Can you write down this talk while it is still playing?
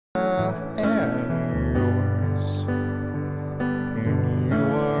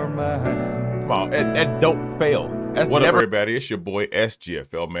It don't fail. That's What never... up, everybody? It's your boy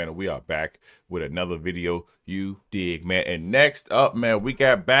SGFL, man, and we are back with another video. You dig, man. And next up, man, we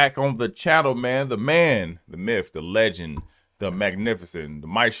got back on the channel, man, the myth, the legend, the magnificent, the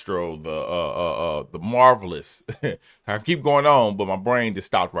maestro, the marvelous. I keep going on, but my brain just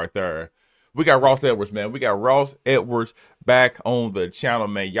stopped right there. We got Ross Edwards, man. We got Ross Edwards back on the channel,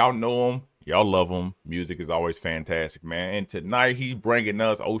 man. Y'all know him. Y'all love him. Music is always fantastic, man. And tonight he's bringing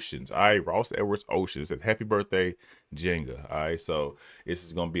us Oceans. All right, Ross Edwards Oceans. Says happy birthday, Jenga. All right, so this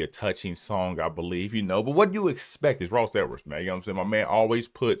is gonna be a touching song, I believe, you know. But what do you expect is Ross Edwards, man. You know what I'm saying? My man always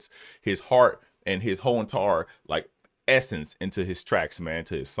puts his heart and his whole entire like essence into his tracks, man,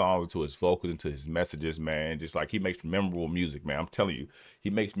 to his songs, into his vocals, into his messages, man. Just like he makes memorable music, man. I'm telling you,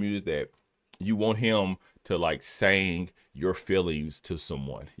 he makes music that you want him to like saying your feelings to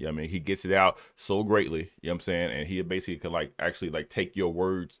someone. You know what I mean? He gets it out so greatly, you know what I'm saying? And he basically can like actually like take your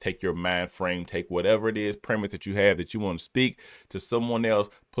words, take your mind frame, take whatever it is, premise that you have that you want to speak to someone else,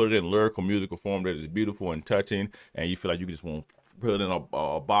 put it in lyrical, musical form that is beautiful and touching, and you feel like you just want to put it in a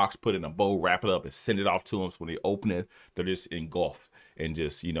box, put it in a bowl, wrap it up, and send it off to them. So when they open it, they're just engulfed in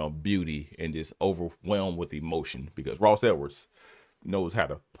just, you know, beauty and just overwhelmed with emotion, because Ross Edwards knows how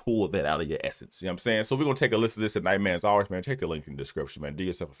to pull that out of your essence. You know what I'm saying? So we're going to take a listen to this tonight, man. As always, man, check the link in the description, man. Do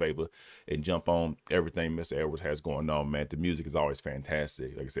yourself a favor and jump on everything Mr. Edwards has going on, man. The music is always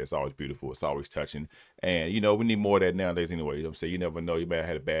fantastic. Like I said, it's always beautiful. It's always touching. And, you know, we need more of that nowadays anyway. You know what I'm saying? You never know. You might have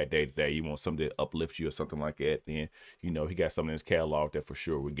had a bad day today. You want something to uplift you or something like that. Then, you know, he got something in his catalog that for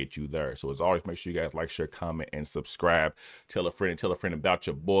sure will get you there. So as always, make sure you guys like, share, comment, and subscribe. Tell a friend about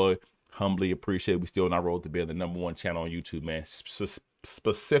your boy. Humbly appreciate it. We still on our road to being the #1 channel on YouTube, man.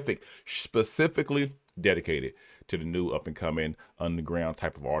 Specifically dedicated to the new up and coming underground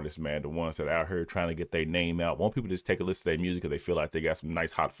type of artists, man. The ones that are out here trying to get their name out. Want people to just take a listen to their music because they feel like they got some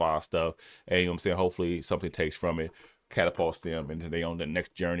nice hot fire stuff. And you know what I'm saying? Hopefully something takes from it, catapults them into they on the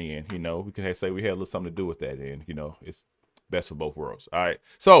next journey. And you know, we can say we had a little something to do with that. And you know, it's best for both worlds. All right.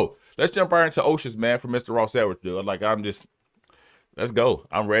 So let's jump right into Oceans, man, from Mr. Ross Edwards, dude. Like let's go.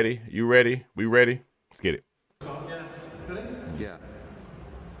 I'm ready. You ready? We ready? Let's get it. Yeah.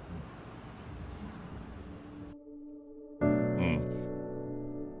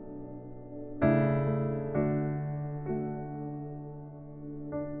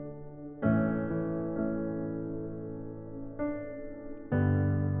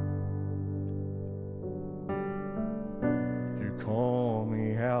 You call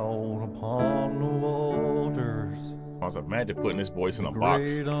me out upon the waters. I was imagine putting this voice in a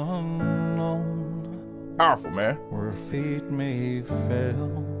box. Great unknown, Powerful, man. where feet may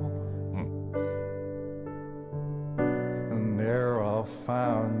fail. And there I'll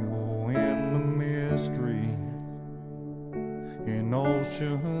find you in the mystery, in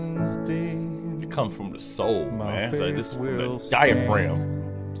oceans deep. It comes from the soul, My man. Like this faith from the will diaphragm.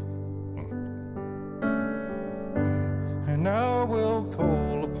 And I will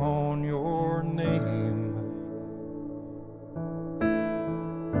call upon your name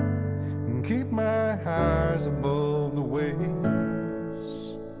and keep my eyes above the waves.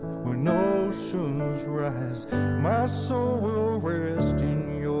 When oceans rise, my soul will rest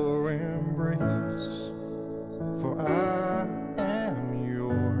in your embrace. For I am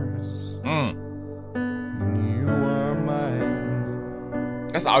yours, and you are mine.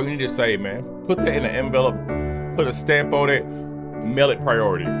 That's all you need to say, man. Put that in an envelope, put a stamp on it, mail it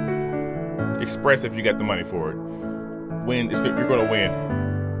priority. Express if you got the money for it. Win, you're gonna win.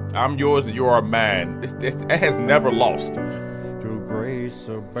 I'm yours and you are mine. It has never lost. Your grace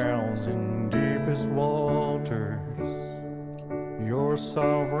abounds in deepest waters. Your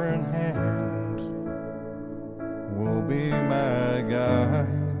sovereign hand will be my guide.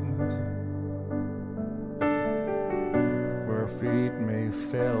 Where feet may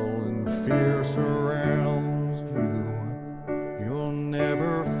fail and fear surrounds you, you'll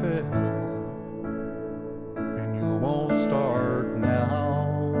never fail, and you won't start now.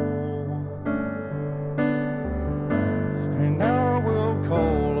 And I will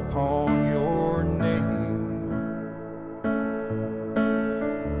call upon your name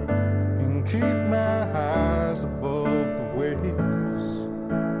and keep my eyes above the waves.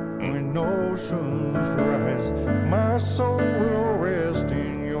 When oceans rise, my soul will rest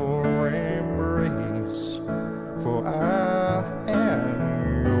in your embrace. For I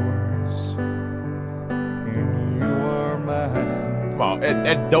am yours, and you are mine. Come on,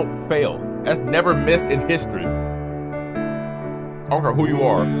 it don't fail. That's never missed in history. I don't care who you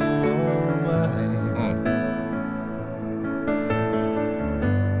are. You are mine.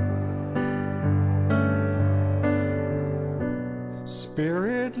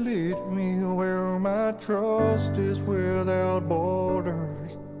 Spirit, lead me where my trust is without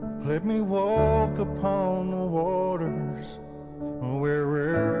borders. Let me walk upon the waters,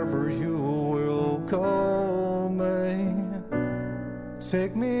 wherever you will call me.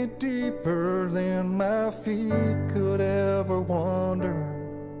 Take me deeper than my feet could ever wander,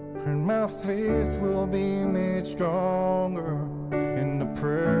 and my faith will be made stronger in the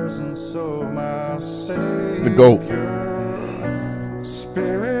presence of my Savior. The GOAT.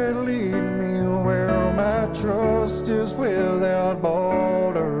 Spirit, lead me where my trust is without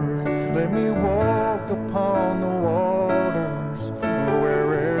borders. Let me walk upon the waters,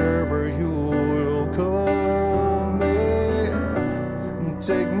 wherever you will call me.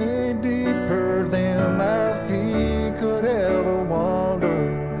 Take me deeper than my feet could ever wander,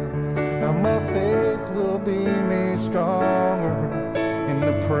 and my faith will be made stronger in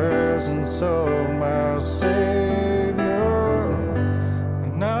the presence of my Savior.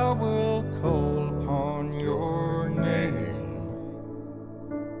 And I will call upon your name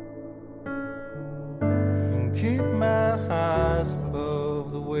and keep my eyes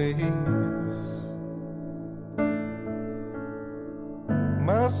above the waves.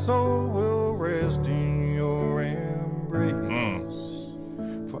 My soul will rest in your embrace,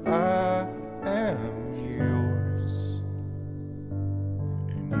 for I am yours,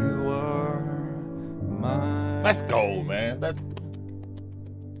 and you are mine. Let's go, man.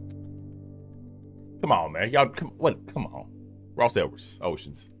 Come on, man. Y'all, come on. Ross Edwards,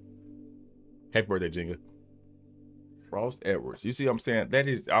 Oceans. Happy birthday, Jenga. Ross Edwards. You see what I'm saying? That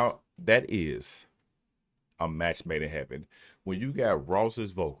is a match made in heaven. When you got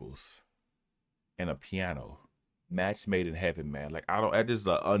Ross's vocals and a piano, match made in heaven, man. Like, that is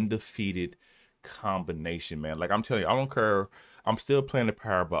the undefeated combination, man. Like, I'm telling you, I don't care. I'm still playing the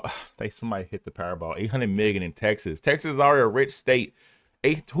Powerball. Somebody hit the Powerball. 800 million in Texas. Texas is already a rich state.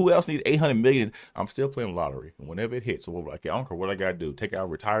 Who else needs 800 million? I'm still playing lottery. And whenever it hits, so like, I don't care what I gotta do. Take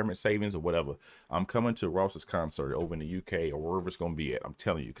out retirement savings or whatever. I'm coming to Ross's concert over in the UK or wherever it's gonna be at. I'm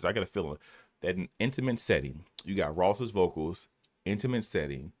telling you, because I got a feeling that in intimate setting, you got Ross's vocals, intimate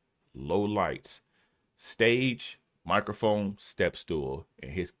setting, low lights, stage, microphone, step stool,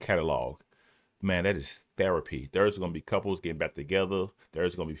 and his catalog. Man, that is therapy. There's going to be couples getting back together.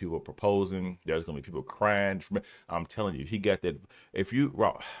 There's going to be people proposing. There's going to be people crying. I'm telling you, he got that. The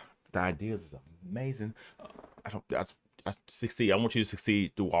ideas is amazing. I succeed. I want you to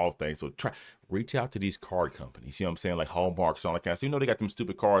succeed through all things. So reach out to these card companies. You know what I'm saying? Like Hallmark, all that kind of stuff. You know, they got them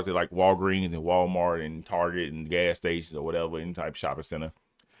stupid cards at like Walgreens and Walmart and Target and gas stations or whatever, any type of shopping center.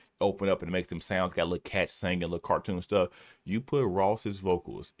 Open up and it makes them sounds, got little cats singing, little cartoon stuff. You put Ross's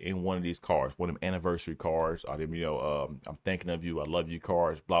vocals in one of these cards, one of them anniversary cards, or them, I'm thinking of you, I love you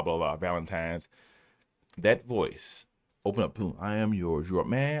cards, blah, blah, blah, Valentine's. That voice, open up, boom, I am yours,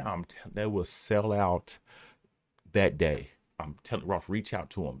 man, that will sell out that day. I'm telling Ross, reach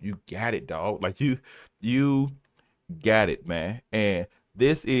out to him. You got it, dog. Like you got it, man. And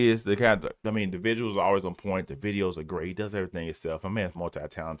this is the kind of, the visuals are always on point. The videos are great. He does everything himself. My man's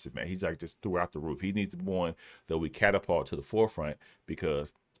multi-talented, man. He's like just throughout the roof. He needs to be one that we catapult to the forefront,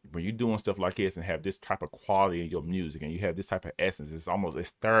 because when you're doing stuff like this and have this type of quality in your music and you have this type of essence, it's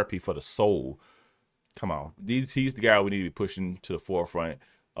therapy for the soul. Come on. He's the guy we need to be pushing to the forefront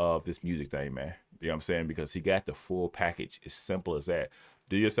of this music thing, man. You know what I'm saying? Because he got the full package. It's simple as that.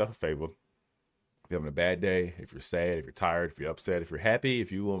 Do yourself a favor. If you're having a bad day, if you're sad, if you're tired, if you're upset, if you're happy,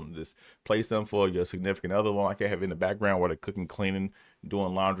 if you want to just play something for your significant other one, like I have in the background while they're cooking, cleaning,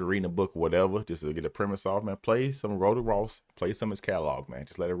 doing laundry, reading a book, whatever, just to get a premise off, man, play some Rhoda Ross, play some of his catalog, man.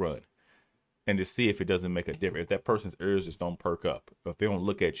 Just let it run. And just see if it doesn't make a difference. If that person's ears just don't perk up, if they don't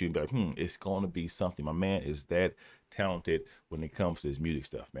look at you and be like, it's going to be something. My man is that talented when it comes to his music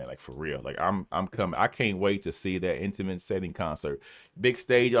stuff, man. Like, for real. Like, I'm coming. I can't wait to see that intimate setting concert. Big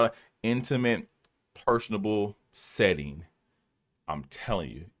stage, intimate, personable setting. I'm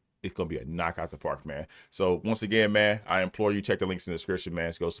telling you, it's gonna be a knockout the park, man. So once again, man, I implore you, check the links in the description,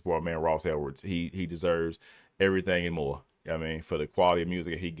 man. Go support man Ross Edwards. He deserves everything and more. You know what I mean, for the quality of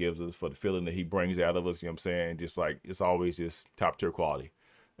music that he gives us, for the feeling that he brings out of us. You know what I'm saying? Just like, it's always just top tier quality.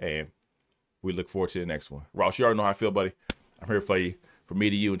 And we look forward to the next one. Ross, you already know how I feel, buddy. I'm here for you. From me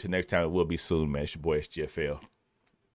to you, until next time, it will be soon, man. It's your boy SGFL.